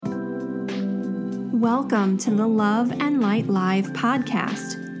Welcome to the Love and Light Live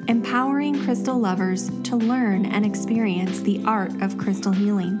podcast, empowering crystal lovers to learn and experience the art of crystal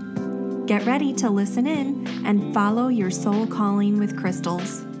healing. Get ready to listen in and follow your soul calling with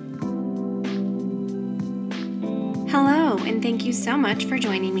crystals. Hello, and thank you so much for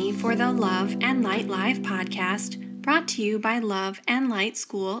joining me for the Love and Light Live podcast, brought to you by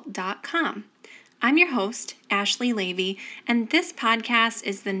loveandlightschool.com. I'm your host, Ashley Levy, and this podcast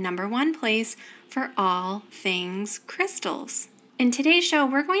is the #1 place for all things crystals. In today's show,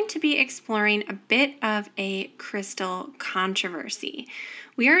 we're going to be exploring a bit of a crystal controversy.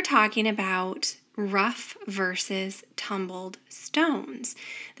 We are talking about rough versus tumbled stones.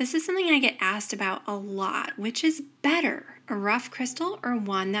 This is something I get asked about a lot. Which is better, a rough crystal or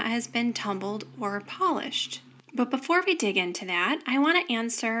one that has been tumbled or polished? But before we dig into that, I want to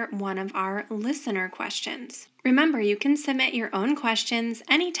answer one of our listener questions. Remember, you can submit your own questions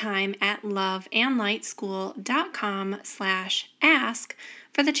anytime at loveandlightschool.com/ask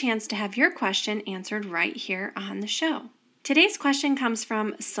for the chance to have your question answered right here on the show. Today's question comes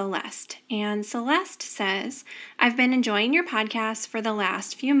from Celeste, and Celeste says, I've been enjoying your podcast for the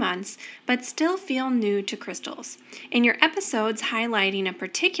last few months, but still feel new to crystals. In your episodes highlighting a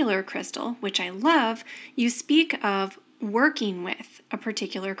particular crystal, which I love, you speak of working with a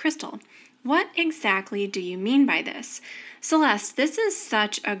particular crystal. What exactly do you mean by this? Celeste, this is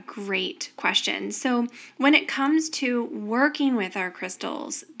such a great question. So when it comes to working with our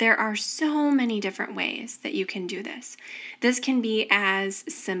crystals, there are so many different ways that you can do this. This can be as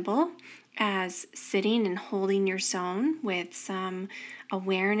simple as sitting and holding your stone with some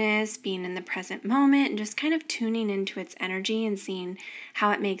awareness, being in the present moment, and just kind of tuning into its energy and seeing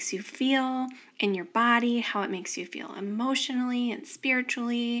how it makes you feel in your body, how it makes you feel emotionally and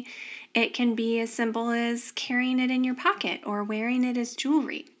spiritually. It can be as simple as carrying it in your pocket or wearing it as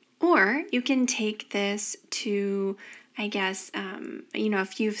jewelry. Or you can take this to, a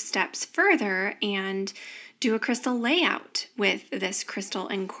few steps further and do a crystal layout with this crystal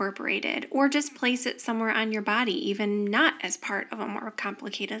incorporated, or just place it somewhere on your body, even not as part of a more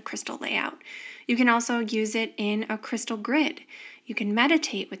complicated crystal layout. You can also use it in a crystal grid. You can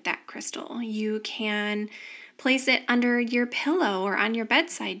meditate with that crystal. You can place it under your pillow or on your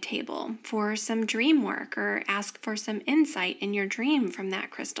bedside table for some dream work, or ask for some insight in your dream from that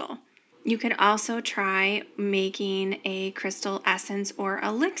crystal. You could also try making a crystal essence or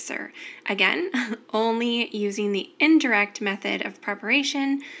elixir. Again, only using the indirect method of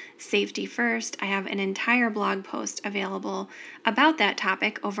preparation, safety first. I have an entire blog post available about that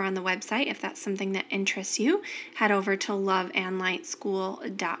topic over on the website. If that's something that interests you, head over to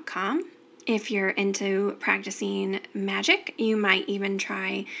loveandlightschool.com. If you're into practicing magic, you might even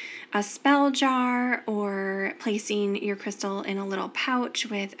try a spell jar or placing your crystal in a little pouch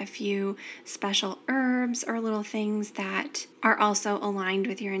with a few special herbs or little things that are also aligned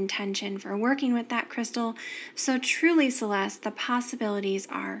with your intention for working with that crystal. So truly, Celeste, the possibilities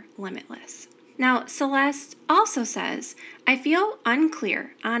are limitless. Now, Celeste also says, I feel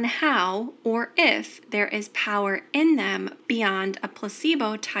unclear on how or if there is power in them beyond a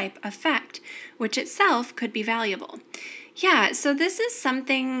placebo-type effect, which itself could be valuable. Yeah, so this is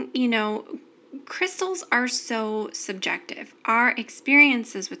something, crystals are so subjective. Our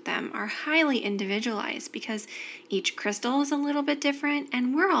experiences with them are highly individualized because each crystal is a little bit different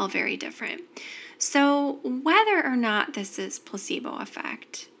and we're all very different. So whether or not this is placebo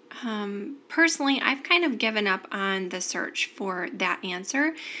effect, personally, I've kind of given up on the search for that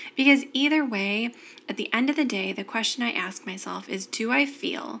answer, because either way, at the end of the day, the question I ask myself is, do I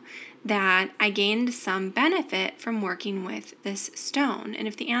feel that I gained some benefit from working with this stone? And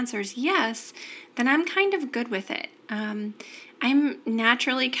if the answer is yes, then I'm kind of good with it. I'm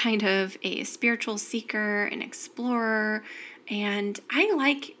naturally kind of a spiritual seeker, an explorer, and I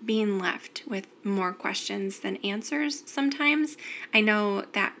like being left with more questions than answers sometimes. I know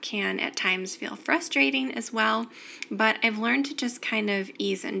that can at times feel frustrating as well, but I've learned to just kind of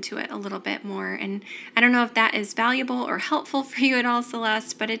ease into it a little bit more. And I don't know if that is valuable or helpful for you at all,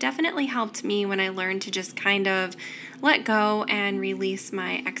 Celeste, but it definitely helped me when I learned to just kind of let go and release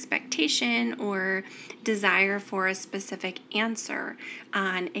my expectation or desire for a specific answer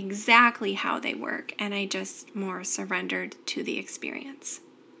on exactly how they work, and I just more surrendered to the experience.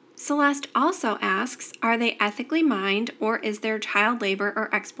 Celeste also asks, are they ethically mined, or is there child labor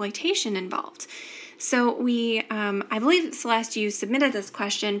or exploitation involved? So I believe, Celeste, you submitted this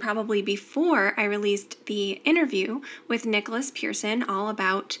question probably before I released the interview with Nicholas Pearson all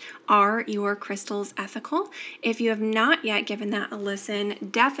about Are Your Crystals Ethical? If you have not yet given that a listen,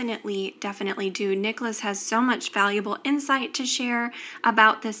 definitely do. Nicholas has so much valuable insight to share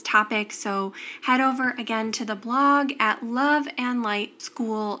about this topic. So head over again to the blog at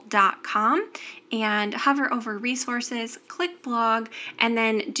loveandlightschool.com and hover over resources, click blog, and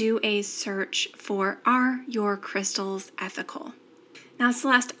then do a search for Are Your Crystals Ethical? Now,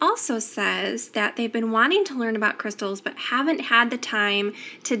 Celeste also says that they've been wanting to learn about crystals but haven't had the time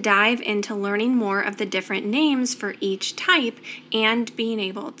to dive into learning more of the different names for each type and being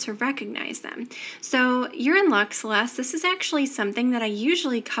able to recognize them. So you're in luck, Celeste. This is actually something that I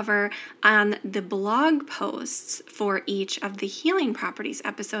usually cover on the blog posts for each of the healing properties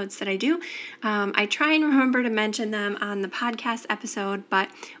episodes that I do. I try and remember to mention them on the podcast episode, but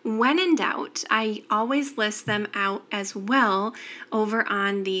when in doubt, I always list them out as well over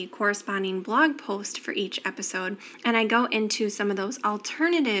on the corresponding blog post for each episode, and I go into some of those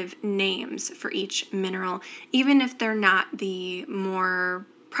alternative names for each mineral, even if they're not the more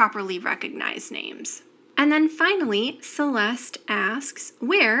properly recognized names. And then finally, Celeste asks,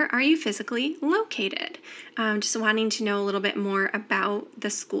 where are you physically located? Just wanting to know a little bit more about the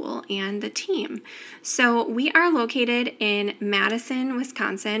school and the team. So we are located in Madison,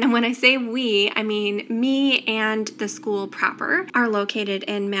 Wisconsin. And when I say we, I mean me and the school proper are located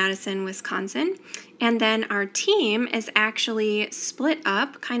in Madison, Wisconsin. And then our team is actually split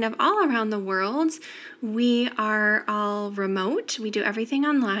up kind of all around the world. We are all remote. We do everything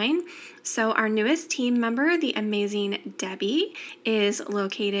online. So our newest team member, the amazing Debbie, is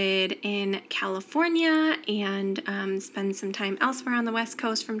located in California and spends some time elsewhere on the West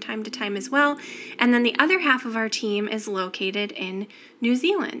Coast from time to time as well. And then the other half of our team is located in New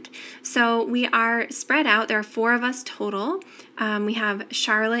Zealand. So we are spread out. There are 4 of us total. We have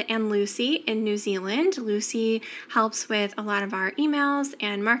Charlotte and Lucy in New Zealand. Lucy helps with a lot of our emails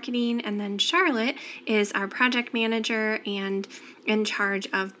and marketing, and then Charlotte is our project manager and in charge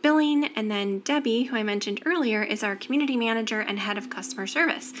of billing, and then Debbie, who I mentioned earlier, is our community manager and head of customer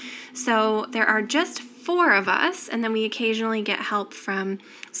service. So there are just 4 of us, and then we occasionally get help from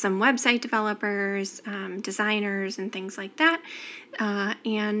some website developers, designers, and things like that.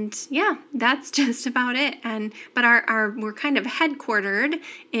 And yeah, that's just about it. But we're kind of headquartered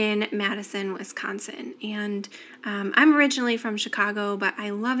in Madison, Wisconsin. And I'm originally from Chicago, but I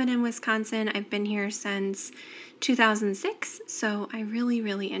love it in Wisconsin. I've been here since 2006, so I really,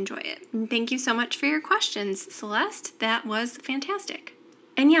 really enjoy it. And thank you so much for your questions, Celeste. That was fantastic.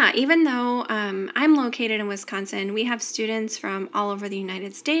 And yeah, even though I'm located in Wisconsin, we have students from all over the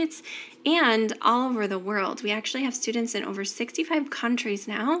United States and all over the world. We actually have students in over 65 countries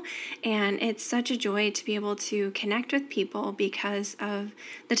now, and it's such a joy to be able to connect with people because of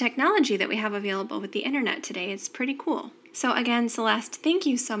the technology that we have available with the internet today. It's pretty cool. So again, Celeste, thank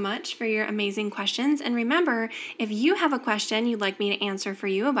you so much for your amazing questions. And remember, if you have a question you'd like me to answer for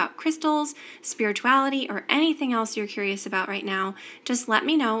you about crystals, spirituality, or anything else you're curious about right now, just let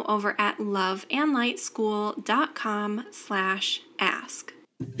me know over at loveandlightschool.com/ask.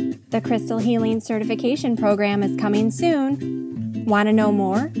 The Crystal Healing Certification Program is coming soon. Want to know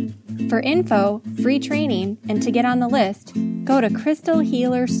more? For info, free training, and to get on the list, go to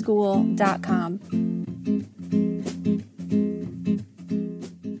crystalhealerschool.com.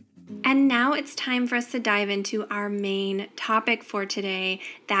 And now it's time for us to dive into our main topic for today,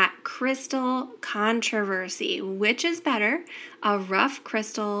 that crystal controversy. Which is better, a rough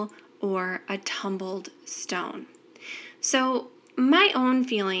crystal or a tumbled stone? So my own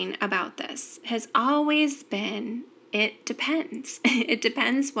feeling about this has always been, it depends. It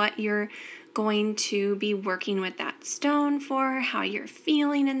depends what you're going to be working with that stone for, how you're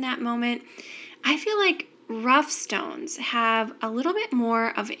feeling in that moment. I feel like rough stones have a little bit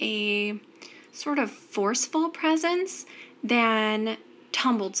more of a sort of forceful presence than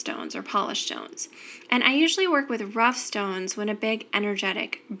tumbled stones or polished stones. And I usually work with rough stones when a big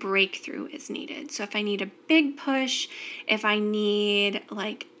energetic breakthrough is needed. So if I need a big push, if I need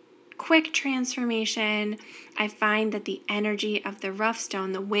like quick transformation, I find that the energy of the rough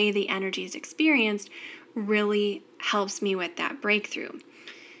stone, the way the energy is experienced, really helps me with that breakthrough.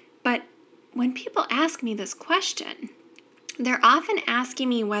 But when people ask me this question, they're often asking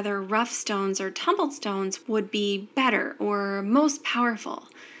me whether rough stones or tumbled stones would be better or most powerful.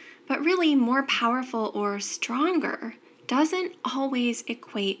 But really, more powerful or stronger doesn't always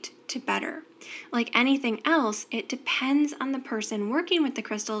equate to better. Like anything else, it depends on the person working with the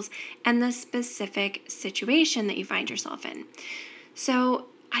crystals and the specific situation that you find yourself in. So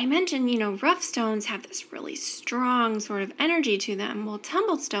I mentioned, rough stones have this really strong sort of energy to them. Well,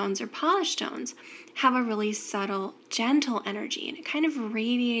 tumbled stones or polished stones have a really subtle, gentle energy, and it kind of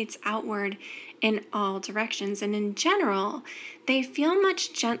radiates outward in all directions. And in general, they feel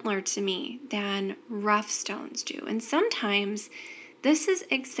much gentler to me than rough stones do. And sometimes this is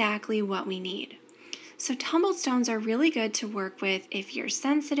exactly what we need. So tumbled stones are really good to work with if you're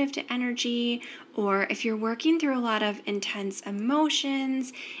sensitive to energy or if you're working through a lot of intense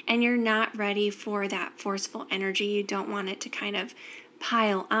emotions and you're not ready for that forceful energy. You don't want it to kind of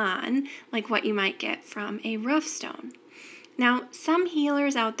pile on like what you might get from a rough stone. Now, some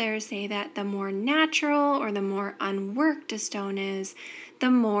healers out there say that the more natural or the more unworked a stone is, the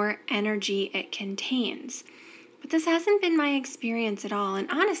more energy it contains. But this hasn't been my experience at all. And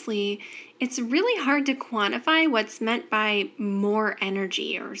honestly, it's really hard to quantify what's meant by more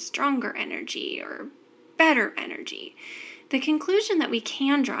energy or stronger energy or better energy. The conclusion that we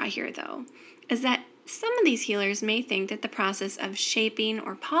can draw here, though, is that some of these healers may think that the process of shaping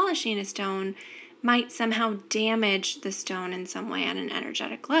or polishing a stone might somehow damage the stone in some way on an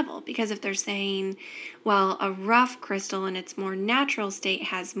energetic level. Because if they're saying, well, a rough crystal in its more natural state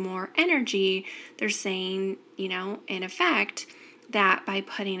has more energy, they're saying, in effect, that by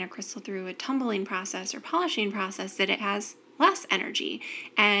putting a crystal through a tumbling process or polishing process, that it has less energy.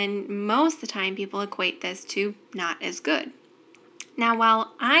 And most of the time, people equate this to not as good. Now,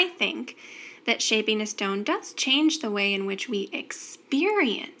 while I think that shaping a stone does change the way in which we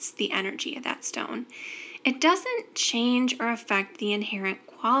experience the energy of that stone, it doesn't change or affect the inherent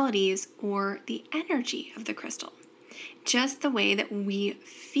qualities or the energy of the crystal, just the way that we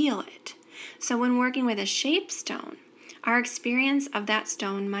feel it. So when working with a shaped stone, our experience of that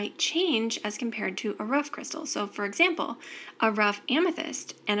stone might change as compared to a rough crystal. So for example, a rough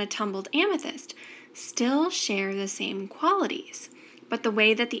amethyst and a tumbled amethyst still share the same qualities, but the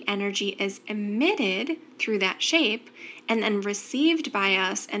way that the energy is emitted through that shape and then received by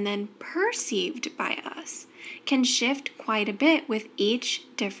us and then perceived by us can shift quite a bit with each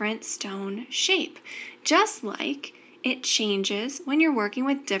different stone shape, just like it changes when you're working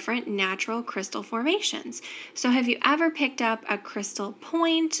with different natural crystal formations. So have you ever picked up a crystal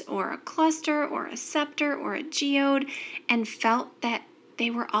point or a cluster or a scepter or a geode and felt that they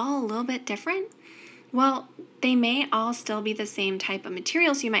were all a little bit different? Well, they may all still be the same type of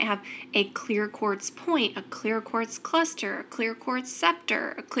material. So you might have a clear quartz point, a clear quartz cluster, a clear quartz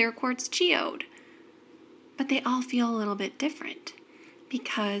scepter, a clear quartz geode. But they all feel a little bit different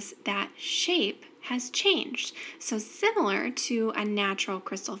because that shape has changed. So similar to a natural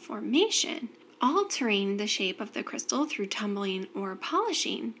crystal formation, altering the shape of the crystal through tumbling or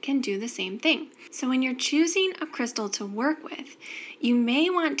polishing can do the same thing. So when you're choosing a crystal to work with, you may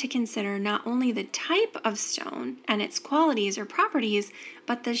want to consider not only the type of stone and its qualities or properties,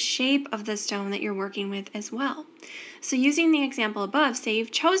 but the shape of the stone that you're working with as well. So using the example above, say you've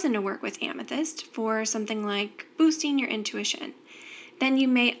chosen to work with amethyst for something like boosting your intuition, then you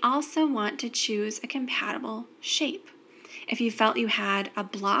may also want to choose a compatible shape. If you felt you had a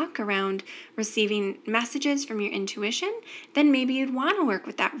block around receiving messages from your intuition, then maybe you'd want to work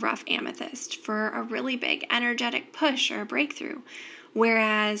with that rough amethyst for a really big energetic push or a breakthrough.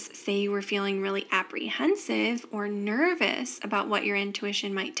 Whereas, say you were feeling really apprehensive or nervous about what your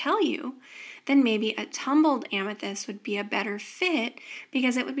intuition might tell you, then maybe a tumbled amethyst would be a better fit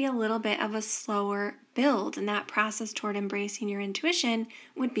because it would be a little bit of a slower build, and that process toward embracing your intuition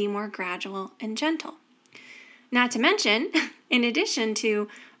would be more gradual and gentle. Not to mention, in addition to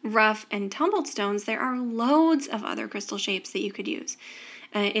rough and tumbled stones, there are loads of other crystal shapes that you could use.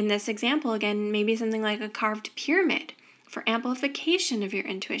 In this example, again, maybe something like a carved pyramid for amplification of your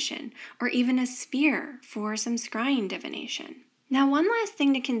intuition, or even a sphere for some scrying divination. Now, one last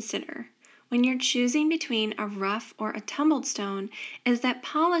thing to consider when you're choosing between a rough or a tumbled stone is that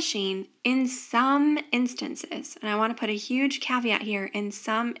polishing in some instances, and I want to put a huge caveat here, in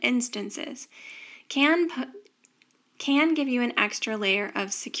some instances, can give you an extra layer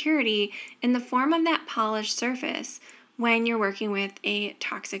of security in the form of that polished surface when you're working with a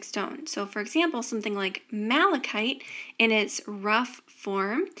toxic stone. So for example, something like malachite in its rough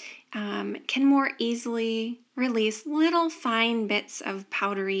form can more easily release little fine bits of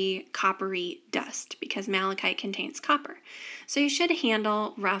powdery, coppery dust because malachite contains copper. So you should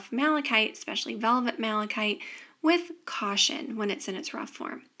handle rough malachite, especially velvet malachite, with caution when it's in its rough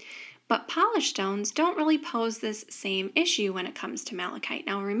form. But polished stones don't really pose this same issue when it comes to malachite.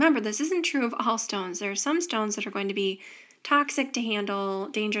 Now remember, this isn't true of all stones. There are some stones that are going to be toxic to handle,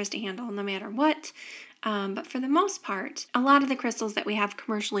 dangerous to handle no matter what. But for the most part, a lot of the crystals that we have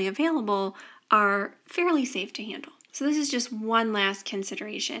commercially available are fairly safe to handle. So this is just one last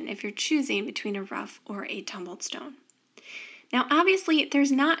consideration if you're choosing between a rough or a tumbled stone. Now, obviously,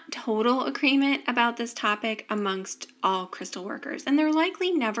 there's not total agreement about this topic amongst all crystal workers, and there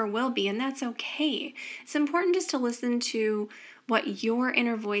likely never will be, and that's okay. It's important just to listen to what your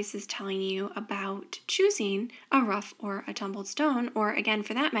inner voice is telling you about choosing a rough or a tumbled stone, or again,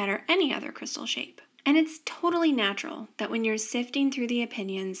 for that matter, any other crystal shape. And it's totally natural that when you're sifting through the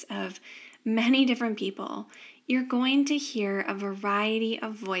opinions of many different people, you're going to hear a variety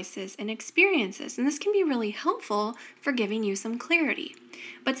of voices and experiences, and this can be really helpful for giving you some clarity.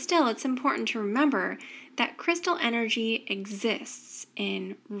 But still, it's important to remember that crystal energy exists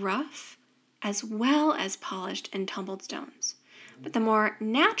in rough as well as polished and tumbled stones. But the more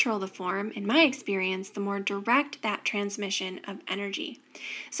natural the form, in my experience, the more direct that transmission of energy.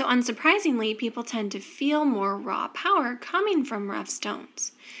 So unsurprisingly, people tend to feel more raw power coming from rough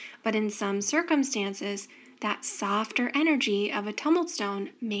stones. But in some circumstances, that softer energy of a tumbled stone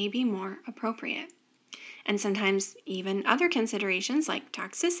may be more appropriate. And sometimes even other considerations like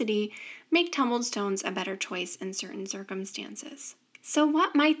toxicity make tumbled stones a better choice in certain circumstances. So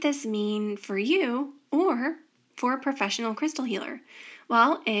what might this mean for you or for a professional crystal healer?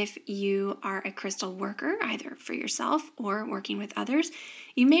 Well, if you are a crystal worker, either for yourself or working with others,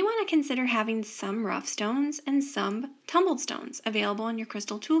 you may want to consider having some rough stones and some tumbled stones available in your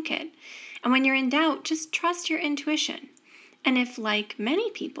crystal toolkit. And when you're in doubt, just trust your intuition. And if, like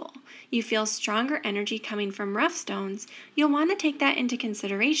many people, you feel stronger energy coming from rough stones, you'll want to take that into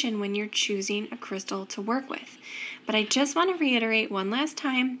consideration when you're choosing a crystal to work with. But I just want to reiterate one last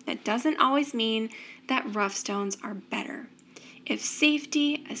time, that doesn't always mean that rough stones are better. If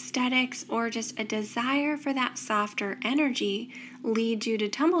safety, aesthetics, or just a desire for that softer energy lead you to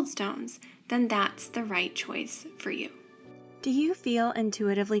tumbled stones, then that's the right choice for you. Do you feel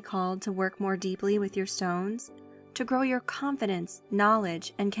intuitively called to work more deeply with your stones? To grow your confidence,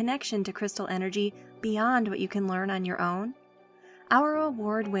 knowledge, and connection to crystal energy beyond what you can learn on your own? Our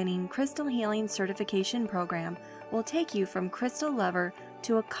award-winning Crystal Healing Certification Program will take you from crystal lover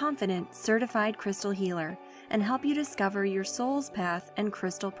to a confident, certified crystal healer and help you discover your soul's path and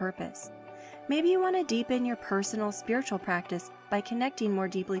crystal purpose. Maybe you want to deepen your personal spiritual practice by connecting more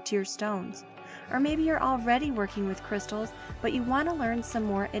deeply to your stones. Or maybe you're already working with crystals, but you want to learn some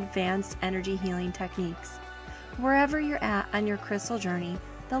more advanced energy healing techniques. Wherever you're at on your crystal journey,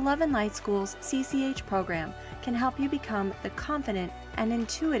 the Love and Light School's CCH program can help you become the confident and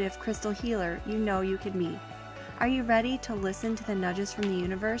intuitive crystal healer you know you could be. Are you ready to listen to the nudges from the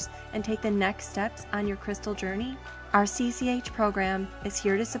universe and take the next steps on your crystal journey? Our CCH program is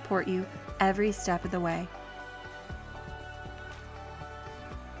here to support you every step of the way.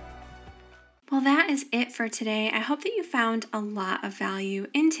 Well, that is it for today. I hope that you found a lot of value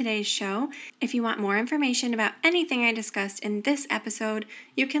in today's show. If you want more information about anything I discussed in this episode,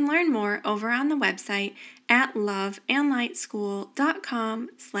 you can learn more over on the website at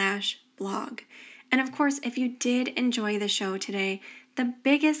loveandlightschool.com/blog. And of course, if you did enjoy the show today, the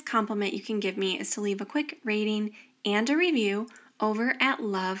biggest compliment you can give me is to leave a quick rating and a review over at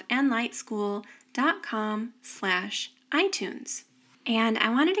loveandlightschool.com/iTunes. And I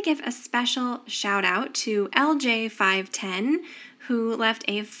wanted to give a special shout out to LJ510, who left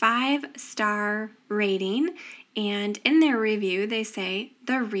a 5-star rating. And in their review, they say,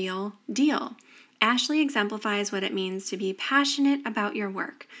 "The real deal. Ashley exemplifies what it means to be passionate about your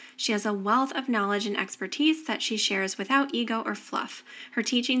work. She has a wealth of knowledge and expertise that she shares without ego or fluff. Her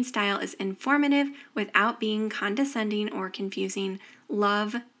teaching style is informative without being condescending or confusing.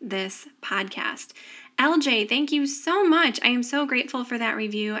 Love this podcast." LJ, thank you so much. I am so grateful for that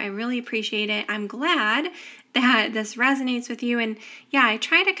review. I really appreciate it. I'm glad that this resonates with you. And yeah, I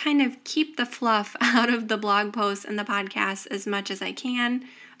try to kind of keep the fluff out of the blog posts and the podcasts as much as I can.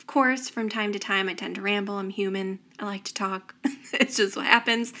 Of course, from time to time, I tend to ramble. I'm human. I like to talk. It's just what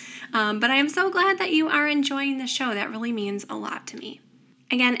happens. But I am so glad that you are enjoying the show. That really means a lot to me.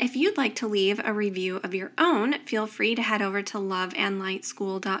 Again, if you'd like to leave a review of your own, feel free to head over to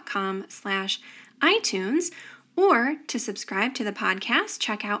loveandlightschool.com/iTunes, or to subscribe to the podcast,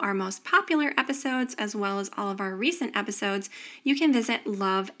 check out our most popular episodes as well as all of our recent episodes. You can visit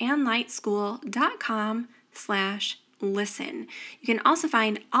loveandlightschool.com/listen. You can also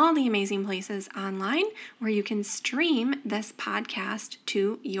find all the amazing places online where you can stream this podcast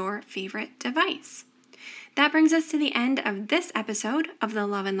to your favorite device. That brings us to the end of this episode of the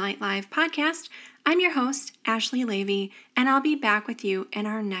Love and Light Live podcast. I'm your host, Ashley Levy, and I'll be back with you in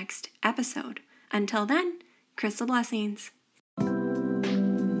our next episode. Until then, crystal blessings.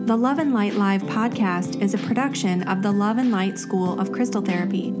 The Love and Light Live podcast is a production of the Love and Light School of Crystal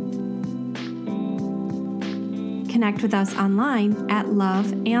Therapy. connect with us online at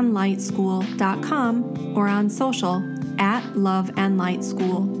loveandlightschool.com or on social at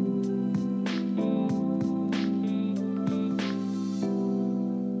loveandlightschool.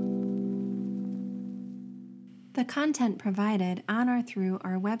 The content provided on or through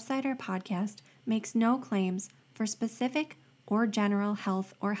our website or podcast makes no claims for specific or general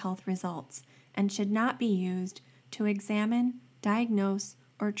health or health results and should not be used to examine, diagnose,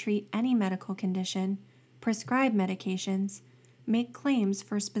 or treat any medical condition, prescribe medications, make claims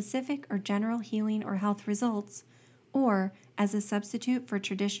for specific or general healing or health results, or as a substitute for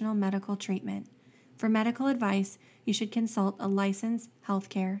traditional medical treatment. For medical advice, you should consult a licensed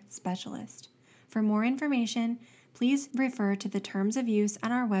healthcare specialist. For more information, please refer to the terms of use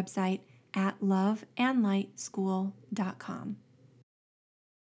on our website at loveandlightschool.com.